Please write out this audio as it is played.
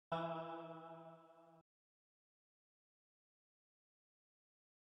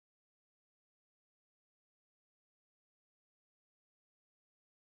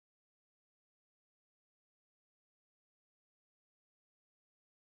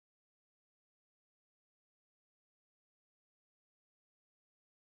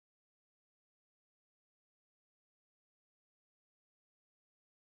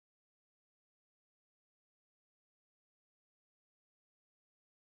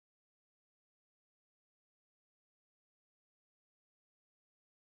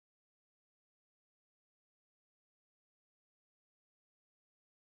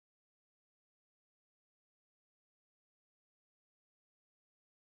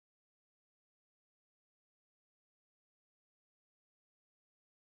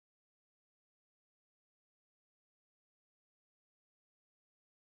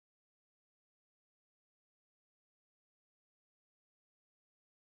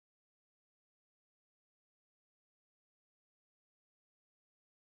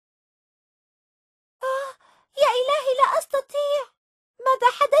أستطيع.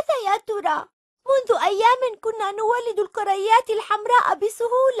 ماذا حدث يا ترى؟ منذ أيام كنا نولد الكريات الحمراء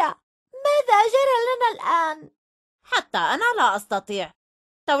بسهولة. ماذا جرى لنا الآن؟ حتى أنا لا أستطيع.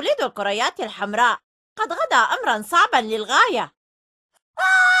 توليد الكريات الحمراء قد غدا أمرا صعبا للغاية.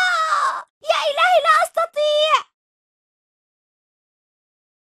 يا إلهي لا أستطيع.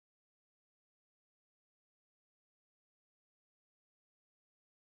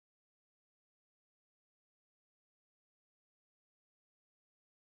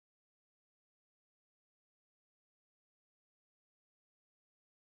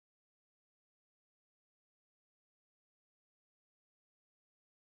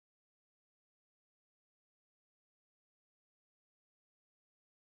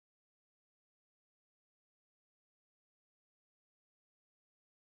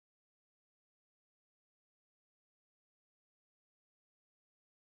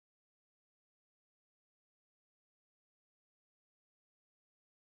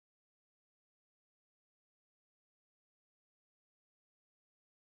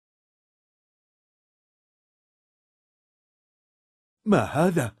 ما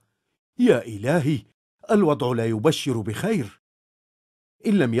هذا؟ يا إلهي، الوضع لا يبشر بخير.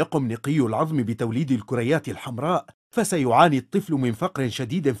 إن لم يقم نقي العظم بتوليد الكريات الحمراء فسيعاني الطفل من فقر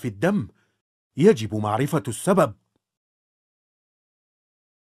شديد في الدم. يجب معرفة السبب.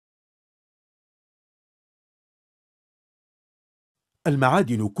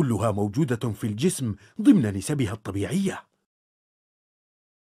 المعادن كلها موجودة في الجسم ضمن نسبها الطبيعية.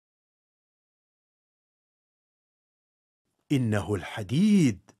 إنه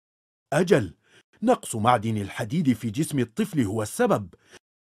الحديد. أجل، نقص معدن الحديد في جسم الطفل هو السبب.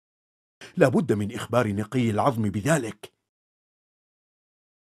 لابد من إخبار نقي العظم بذلك.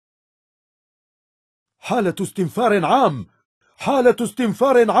 حالة استنفار عام! حالة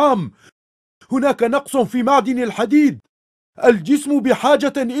استنفار عام! هناك نقص في معدن الحديد. الجسم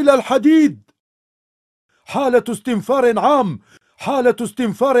بحاجة إلى الحديد. حالة استنفار عام! حالة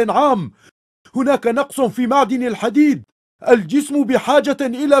استنفار عام! هناك نقص في معدن الحديد. الجسم بحاجة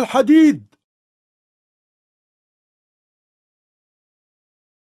إلى الحديد.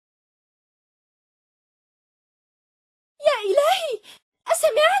 يا إلهي،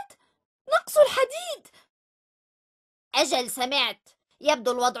 أسمعت؟ نقص الحديد. أجل سمعت.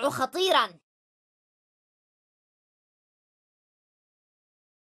 يبدو الوضع خطيرا.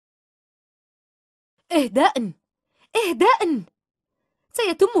 إهداء إهداء.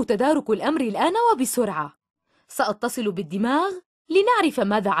 سيتم تدارك الأمر الآن وبسرعة. سأتصل بالدماغ لنعرف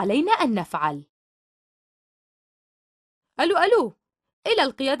ماذا علينا أن نفعل. ألو، إلى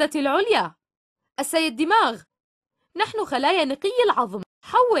القيادة العليا. السيد دماغ، نحن خلايا نقي العظم.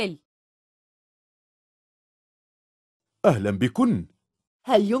 حول. أهلا بكن.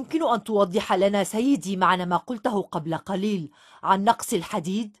 هل يمكن أن توضح لنا سيدي معنى ما قلته قبل قليل عن نقص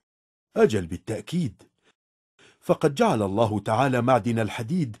الحديد؟ أجل، بالتأكيد. فقد جعل الله تعالى معدن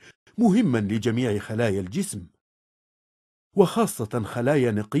الحديد مهما لجميع خلايا الجسم، وخاصة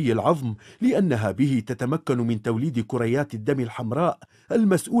خلايا نقي العظم، لأنها به تتمكن من توليد كريات الدم الحمراء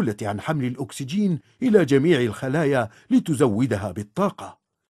المسؤولة عن حمل الأكسجين إلى جميع الخلايا لتزودها بالطاقة.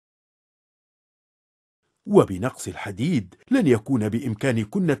 وبنقص الحديد لن يكون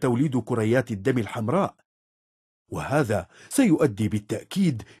بإمكانكن توليد كريات الدم الحمراء، وهذا سيؤدي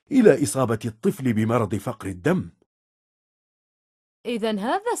بالتأكيد إلى إصابة الطفل بمرض فقر الدم. إذن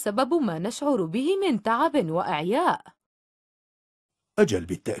هذا سبب ما نشعر به من تعب وإعياء. أجل،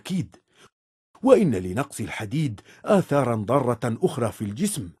 بالتأكيد. وإن لنقص الحديد آثاراً ضارة أخرى في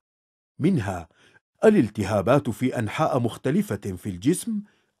الجسم، منها الالتهابات في أنحاء مختلفة في الجسم،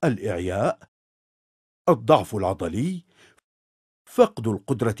 الإعياء، الضعف العضلي، فقد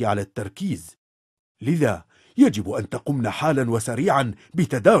القدرة على التركيز. لذا يجب أن تقمن حالاً وسريعاً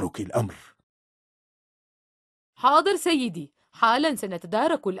بتدارك الأمر. حاضر سيدي، حالاً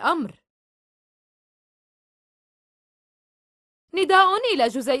سنتدارك الأمر. نداء إلى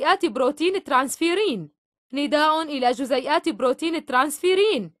جزيئات بروتين ترانسفيرين. نداء إلى جزيئات بروتين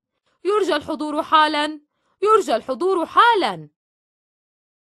ترانسفيرين. يرجى الحضور حالاً. يرجى الحضور حالاً.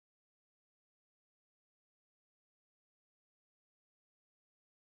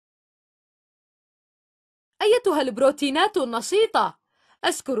 أيتها البروتينات النشيطة،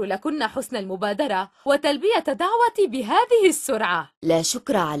 أشكر لكن حسن المبادرة وتلبية دعوتي بهذه السرعة. لا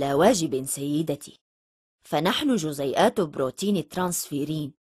شكر على واجب سيدتي، فنحن جزيئات بروتين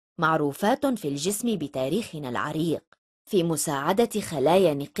الترانسفيرين معروفات في الجسم بتاريخنا العريق في مساعدة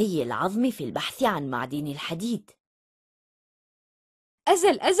خلايا نقي العظم في البحث عن معدن الحديد.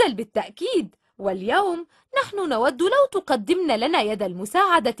 أجل بالتأكيد. واليوم نحن نود لو تقدمن لنا يد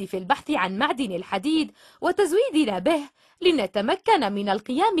المساعدة في البحث عن معدن الحديد وتزويدنا به لنتمكن من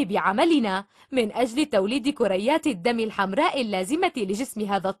القيام بعملنا من أجل توليد كريات الدم الحمراء اللازمة لجسم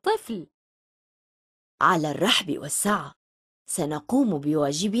هذا الطفل. على الرحب والسعة، سنقوم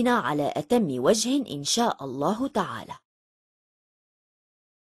بواجبنا على أتم وجه إن شاء الله تعالى.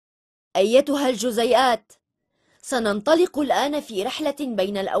 أيتها الجزيئات، سننطلق الآن في رحلة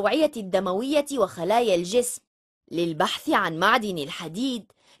بين الأوعية الدموية وخلايا الجسم للبحث عن معدن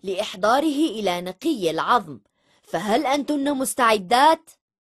الحديد لإحضاره إلى نقي العظم، فهل أنتن مستعدات؟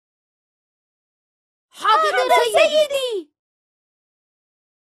 حاضر سيدي.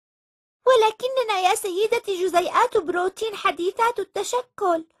 ولكننا يا سيدتي جزيئات بروتين حديثات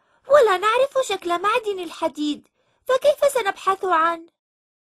التشكل، ولا نعرف شكل معدن الحديد، فكيف سنبحث عنه؟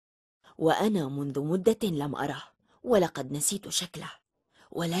 وأنا منذ مدة لم أره، ولقد نسيت شكله،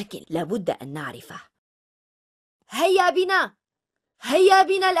 ولكن لابد أن نعرفه. هيا بنا، هيا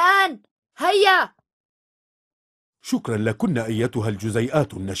بنا الآن، هيا! شكرا لكن أيتها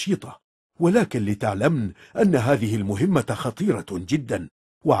الجزيئات النشيطة، ولكن لتعلمن أن هذه المهمة خطيرة جدا،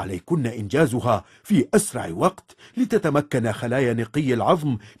 وعليكن إنجازها في أسرع وقت لتتمكن خلايا نقي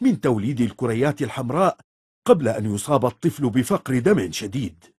العظم من توليد الكريات الحمراء قبل أن يصاب الطفل بفقر دم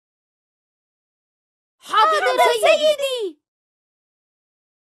شديد. حاضر سيدي.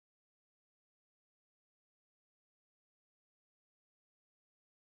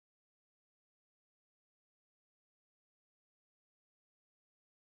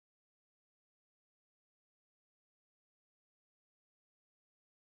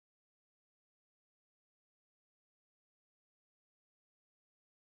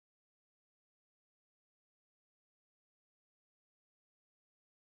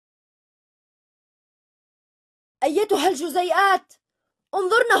 أيتها الجزيئات،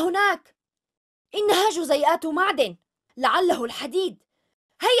 انظرن هناك، إنها جزيئات معدن، لعله الحديد.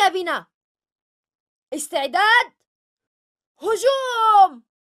 هيا بنا، استعداد، هجوم!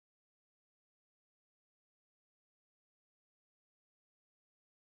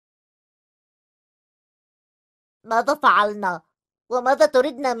 ماذا فعلنا؟ وماذا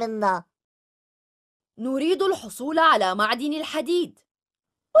تريدن منا؟ نريد الحصول على معدن الحديد.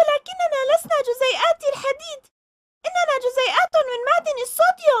 ولكننا لسنا جزيئات الحديد، إننا جزيئات من معدن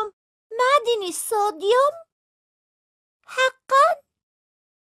الصوديوم. معدن الصوديوم؟ حقا؟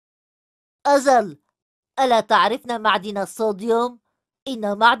 أجل، ألا تعرفن معدن الصوديوم؟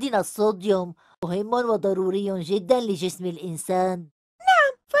 إن معدن الصوديوم مهم وضروري جدا لجسم الإنسان.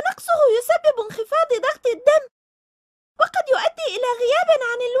 نعم، فنقصه يسبب انخفاض ضغط الدم، وقد يؤدي إلى غياب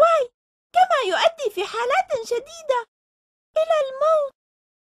عن الوعي، كما يؤدي في حالات شديدة إلى الموت.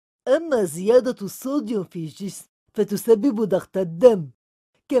 أما زيادة الصوديوم في الجسم فتسبب ضغط الدم،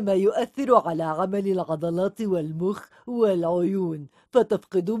 كما يؤثر على عمل العضلات والمخ والعيون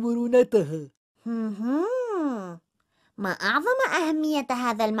فتفقد مرونتها. ما أعظم أهمية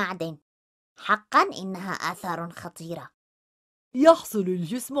هذا المعدن، حقا إنها آثار خطيرة. يحصل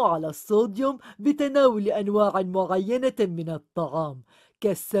الجسم على الصوديوم بتناول أنواع معينة من الطعام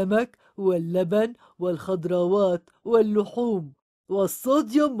كالسمك واللبن والخضروات واللحوم،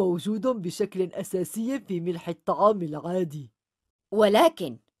 والصوديوم موجود بشكل أساسي في ملح الطعام العادي.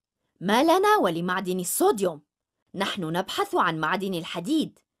 ولكن ما لنا ولمعدن الصوديوم؟ نحن نبحث عن معدن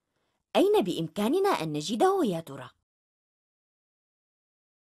الحديد، أين بإمكاننا أن نجده يا ترى؟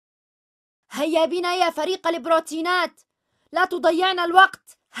 هيا بنا يا فريق البروتينات، لا تضيعنا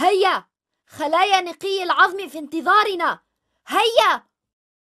الوقت. هيا، خلايا نقي العظم في انتظارنا، هيا!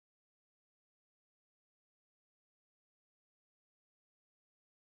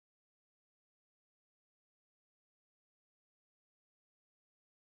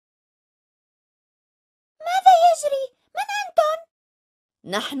 ماذا يجري؟ من أنتم؟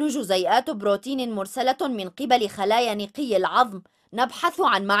 نحن جزيئات بروتين مرسلة من قبل خلايا نقي العظم، نبحث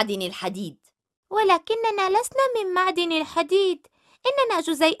عن معدن الحديد. ولكننا لسنا من معدن الحديد، إننا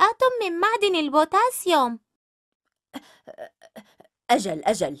جزيئات من معدن البوتاسيوم.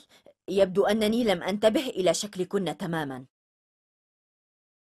 أجل، يبدو أنني لم أنتبه إلى شكلكن تماما.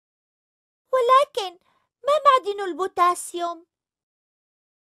 ولكن ما معدن البوتاسيوم؟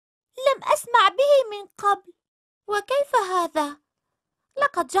 لم أسمع به من قبل، وكيف هذا؟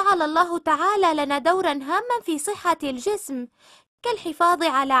 لقد جعل الله تعالى لنا دورا هاما في صحة الجسم، كالحفاظ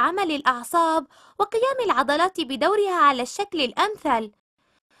على عمل الأعصاب وقيام العضلات بدورها على الشكل الأمثل،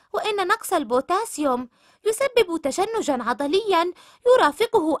 وإن نقص البوتاسيوم يسبب تشنجا عضليا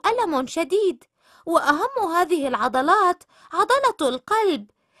يرافقه ألم شديد، وأهم هذه العضلات عضلة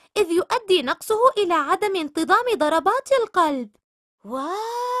القلب، إذ يؤدي نقصه إلى عدم انتظام ضربات القلب.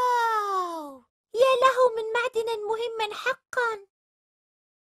 واو! يا له من معدن مهم حقا.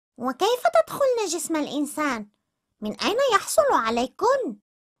 وكيف تدخلن جسم الإنسان؟ من أين يحصل عليكن؟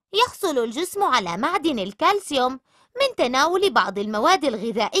 يحصل الجسم على معدن الكالسيوم من تناول بعض المواد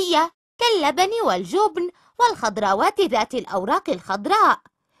الغذائية كاللبن والجبن والخضروات ذات الأوراق الخضراء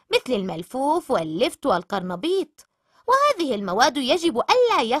مثل الملفوف واللفت والقرنبيط، وهذه المواد يجب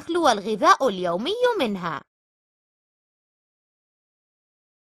ألا يخلو الغذاء اليومي منها.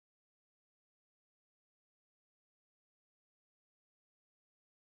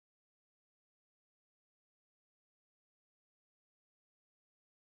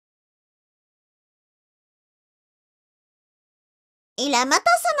 إلى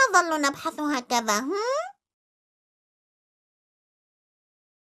متى سنظل نبحث هكذا؟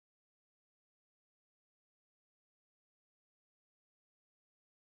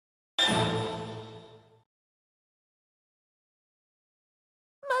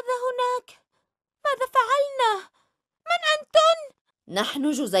 ماذا هناك؟ ماذا فعلنا؟ من أنتن؟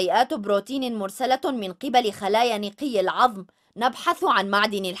 نحن جزيئات بروتين مرسلة من قبل خلايا نقي العظم نبحث عن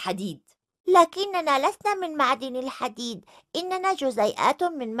معدن الحديد. لكننا لسنا من معدن الحديد، إننا جزيئات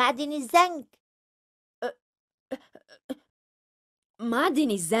من معدن الزنك.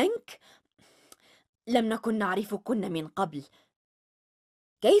 معدن الزنك؟ لم نكن نعرفكن من قبل.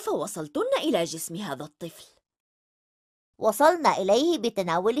 كيف وصلتن إلى جسم هذا الطفل؟ وصلنا إليه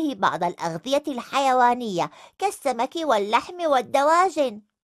بتناوله بعض الأغذية الحيوانية كالسمك واللحم والدواجن.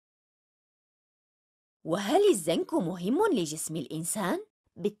 وهل الزنك مهم لجسم الإنسان؟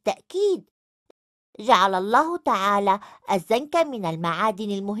 بالتأكيد، جعل الله تعالى الزنك من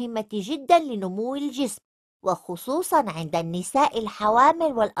المعادن المهمة جدا لنمو الجسم، وخصوصا عند النساء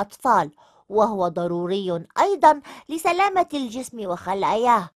الحوامل والأطفال، وهو ضروري أيضا لسلامة الجسم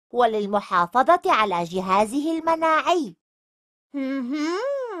وخلاياه وللمحافظة على جهازه المناعي.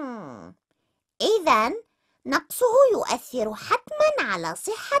 إذن نقصه يؤثر حتما على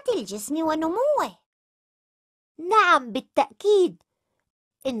صحة الجسم ونموه. نعم بالتأكيد،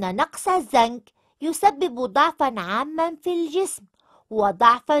 إن نقص الزنك يسبب ضعفا عاما في الجسم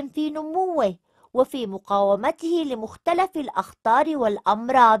وضعفا في نموه وفي مقاومته لمختلف الأخطار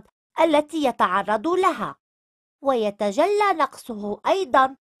والأمراض التي يتعرض لها، ويتجلى نقصه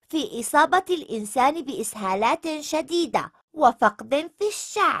أيضا في إصابة الإنسان بإسهالات شديدة وفقد في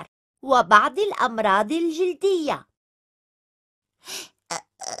الشعر وبعض الأمراض الجلدية.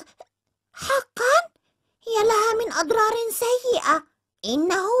 حقا؟ يا لها من أضرار سيئة.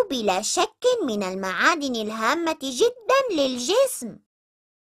 إنه بلا شك من المعادن الهامة جدا للجسم.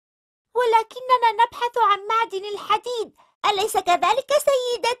 ولكننا نبحث عن معدن الحديد، أليس كذلك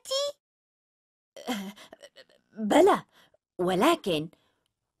سيدتي؟ بلى، ولكن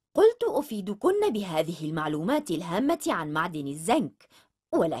قلت أفيدكن بهذه المعلومات الهامة عن معدن الزنك،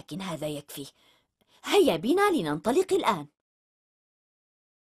 ولكن هذا يكفي. هيا بنا لننطلق الآن.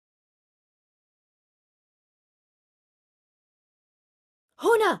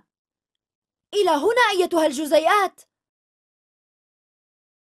 هنا، إلى هنا أيتها الجزيئات.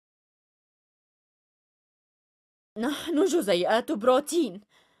 نحن جزيئات بروتين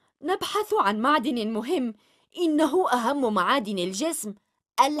نبحث عن معدن مهم، إنه أهم معادن الجسم،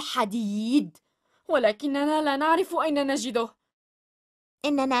 الحديد، ولكننا لا نعرف أين نجده.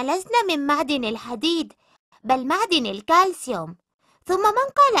 إننا لسنا من معدن الحديد، بل معدن الكالسيوم. ثم من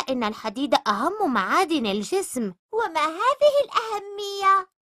قال إن الحديد أهم معادن الجسم؟ وما هذه الأهمية؟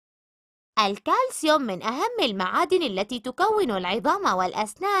 الكالسيوم من أهم المعادن التي تكون العظام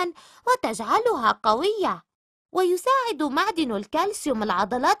والأسنان وتجعلها قوية، ويساعد معدن الكالسيوم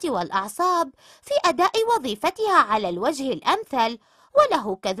العضلات والأعصاب في أداء وظيفتها على الوجه الأمثل،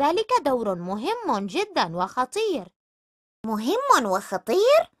 وله كذلك دور مهم جدا وخطير. مهم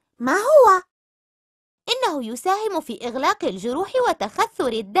وخطير؟ ما هو؟ إنه يساهم في إغلاق الجروح وتخثر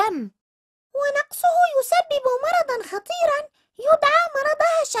الدم. ونقصه يسبب مرضا خطيرا يدعى مرض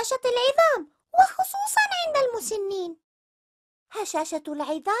هشاشة العظام، وخصوصا عند المسنين. هشاشة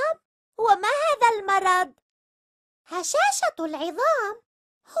العظام؟ وما هذا المرض؟ هشاشة العظام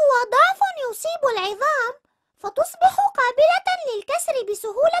هو ضعف يصيب العظام فتصبح قابلة للكسر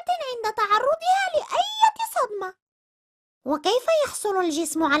بسهولة عند تعرضها لأي صدمة. وكيف يحصل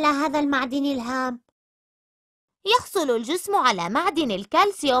الجسم على هذا المعدن الهام؟ يحصل الجسم على معدن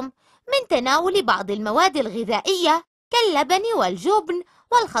الكالسيوم من تناول بعض المواد الغذائية كاللبن والجبن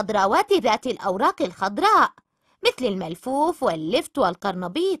والخضروات ذات الأوراق الخضراء مثل الملفوف واللفت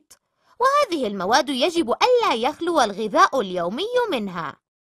والقرنبيط، وهذه المواد يجب ألا يخلو الغذاء اليومي منها.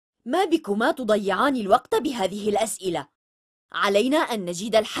 ما بكما تضيعان الوقت بهذه الأسئلة؟ علينا أن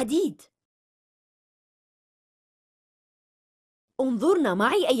نجد الحديد. انظرن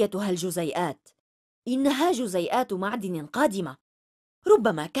معي أيتها الجزيئات، إنها جزيئات معدن قادمة،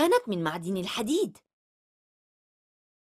 ربما كانت من معدن الحديد.